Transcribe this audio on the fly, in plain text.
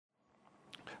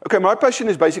Okay, my passion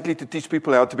is basically to teach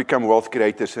people how to become wealth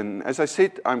creators. And as I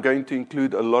said, I'm going to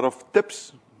include a lot of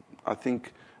tips, I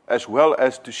think, as well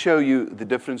as to show you the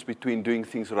difference between doing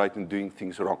things right and doing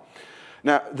things wrong.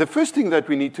 Now, the first thing that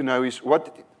we need to know is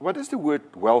what does the word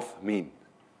wealth mean?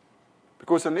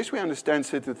 Because unless we understand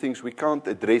certain things, we can't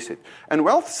address it. And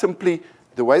wealth simply,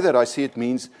 the way that I see it,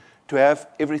 means to have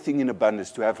everything in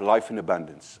abundance, to have life in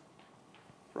abundance.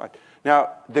 Right. Now,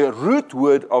 the root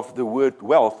word of the word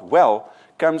wealth, well,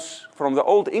 comes from the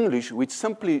Old English, which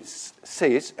simply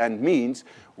says and means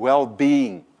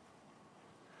well-being.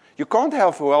 You can't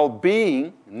have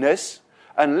well-beingness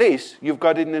unless you've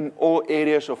got it in all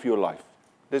areas of your life.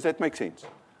 Does that make sense?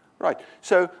 Right.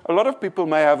 So a lot of people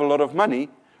may have a lot of money,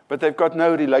 but they've got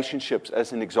no relationships,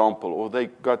 as an example, or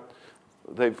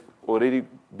they've already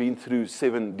been through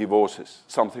 7 divorces,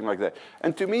 something like that.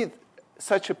 And to me,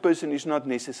 such a person is not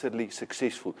necessarily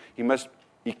successful.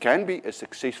 He can be a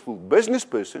successful business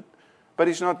person, but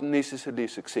he's not necessarily a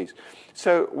success.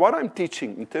 So what I'm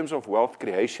teaching in terms of wealth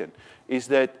creation is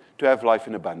that to have life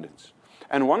in abundance.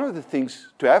 And one of the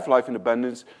things to have life in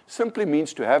abundance simply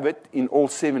means to have it in all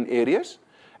 7 areas.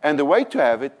 And the way to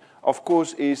have it, of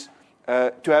course, is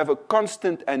to have a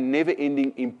constant and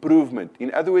never-ending improvement.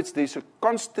 In other words, there's a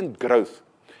constant growth.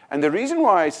 And the reason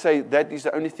why I say that is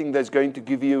the only thing that's going to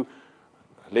give you,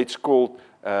 let's call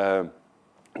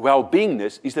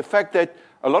well-beingness, is the fact that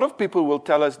a lot of people will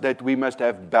tell us that we must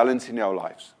have balance in our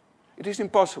lives. It is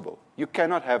impossible. You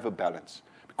cannot have a balance.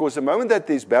 Because the moment that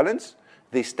there's balance,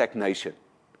 there's stagnation.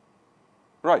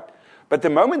 Right. But the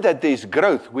moment that there's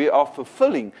growth, we are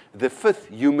fulfilling the 5th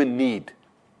human need,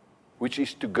 which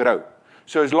is to grow.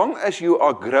 So as long as you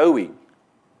are growing,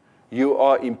 you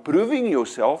are improving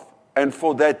yourself, and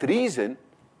for that reason,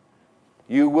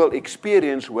 you will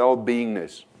experience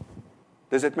well-beingness.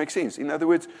 Does that make sense? In other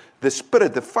words, the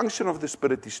spirit, the function of the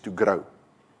spirit is to grow.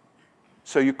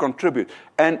 So you contribute.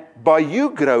 And by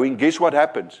you growing, guess what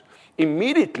happens?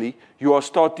 Immediately, you are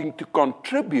starting to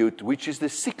contribute, which is the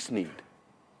 6th need.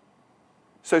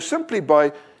 So simply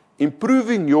by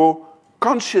improving your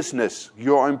consciousness,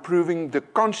 you are improving the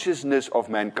consciousness of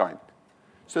mankind.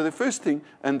 So the first thing,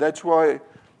 and that's why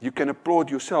you can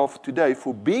applaud yourself today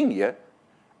for being here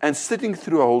and sitting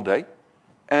through a whole day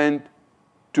and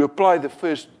to apply the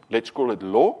first, let's call it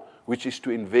law, which is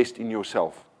to invest in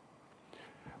yourself.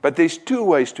 But there's 2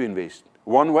 ways to invest.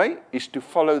 One way is to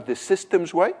follow the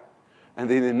system's way, and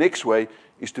then the next way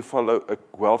is to follow a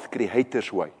wealth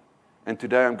creator's way. And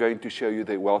today I'm going to show you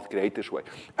the wealth creator's way.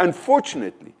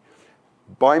 Unfortunately,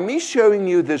 by me showing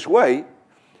you this way,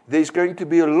 there's going to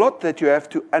be a lot that you have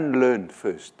to unlearn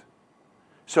first.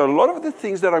 So a lot of the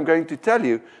things that I'm going to tell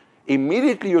you,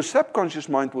 immediately your subconscious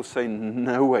mind will say,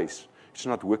 no ways. It's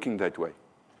not working that way.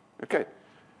 Okay.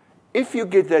 If you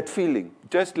get that feeling,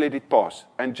 just let it pass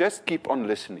and just keep on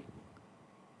listening.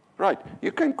 Right.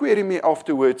 You can query me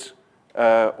afterwards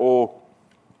or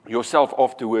yourself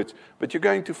afterwards, but you're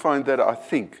going to find that I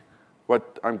think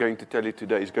what I'm going to tell you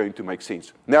today is going to make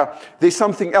sense. Now, there's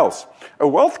something else. A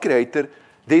wealth creator,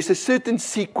 there's a certain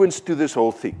sequence to this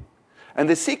whole thing. And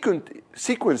the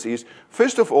sequence is,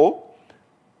 first of all,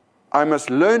 I must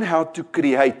learn how to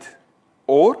create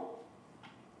or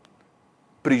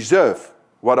preserve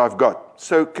what I've got.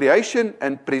 So creation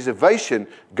and preservation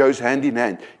goes hand in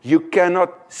hand. You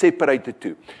cannot separate the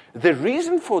two. The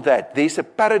reason for that, there's a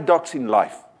paradox in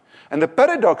life. And the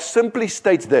paradox simply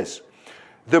states this.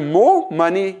 The more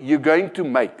money you're going to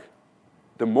make,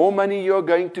 the more money you're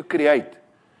going to create,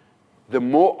 the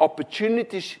more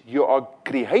opportunities you are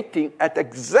creating at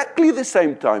exactly the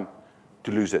same time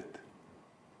to lose it.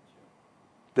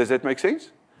 Does that make sense?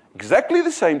 Exactly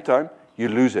the same time, you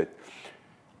lose it.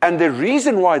 And the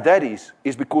reason why that is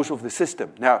because of the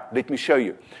system. Now, let me show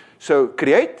you. So,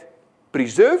 create,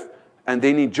 preserve, and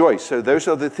then enjoy. So, those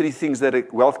are the 3 things that a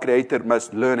wealth creator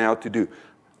must learn how to do.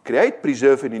 Create,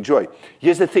 preserve, and enjoy.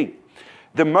 Here's the thing.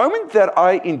 The moment that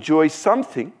I enjoy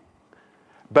something,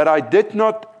 but I did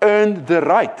not earn the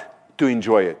right to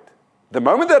enjoy it, the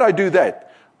moment that I do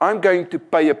that, I'm going to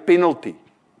pay a penalty.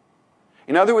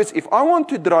 In other words, if I want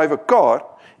to drive a car,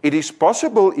 it is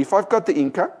possible, if I've got the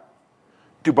income,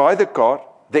 to buy the car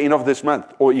the end of this month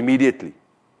or immediately.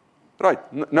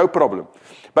 Right, no problem.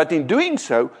 But in doing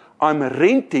so, I'm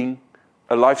renting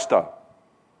a lifestyle.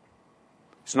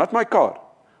 It's not my car.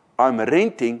 I'm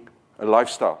renting a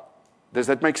lifestyle. Does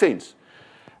that make sense?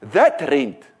 That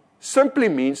rent simply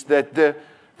means that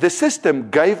the system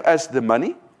gave us the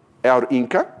money, our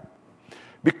income.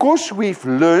 Because we've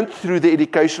learned through the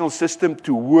educational system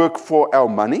to work for our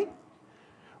money,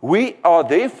 we are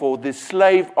therefore the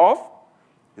slave of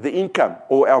the income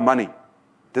or our money.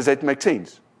 Does that make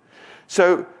sense?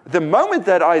 So the moment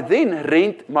that I then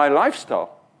rent my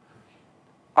lifestyle,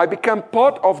 I become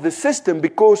part of the system,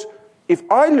 because if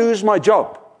I lose my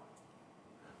job,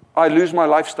 I lose my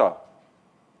lifestyle.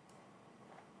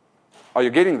 Are you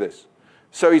getting this?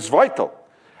 So it's vital.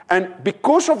 And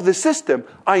because of the system,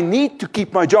 I need to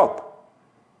keep my job.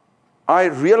 I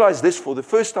realized this for the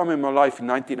first time in my life in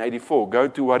 1984. Go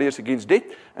to Warriors Against Debt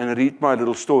and read my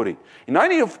little story. In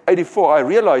 1984, I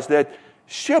realized that,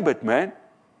 shit, man,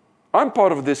 I'm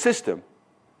part of the system.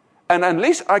 And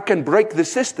unless I can break the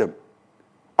system,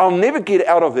 I'll never get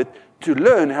out of it to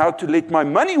learn how to let my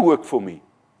money work for me.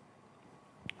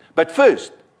 But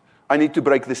first, I need to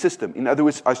break the system. In other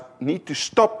words, I need to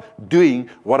stop doing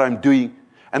what I'm doing.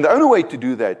 And the only way to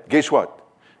do that, guess what?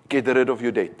 Get rid of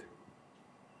your debt.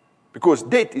 Because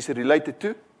debt is related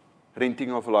to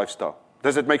renting of a lifestyle.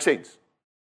 Does it make sense?